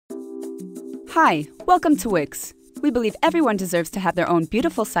Hi, welcome to Wix. We believe everyone deserves to have their own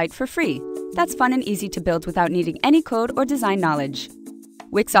beautiful site for free. That's fun and easy to build without needing any code or design knowledge.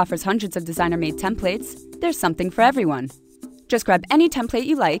 Wix offers hundreds of designer-made templates. There's something for everyone. Just grab any template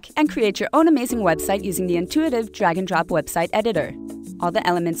you like and create your own amazing website using the intuitive drag-and-drop website editor. All the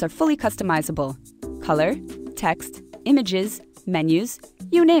elements are fully customizable. Color, text, images, menus,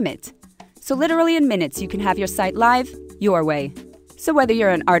 you name it. So literally in minutes you can have your site live your way. So whether you're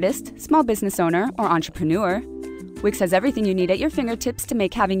an artist, small business owner, or entrepreneur, Wix has everything you need at your fingertips to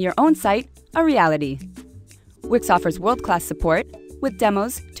make having your own site a reality. Wix offers world-class support with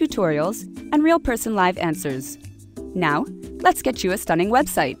demos, tutorials, and real-person live answers. Now, let's get you a stunning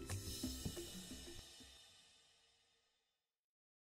website.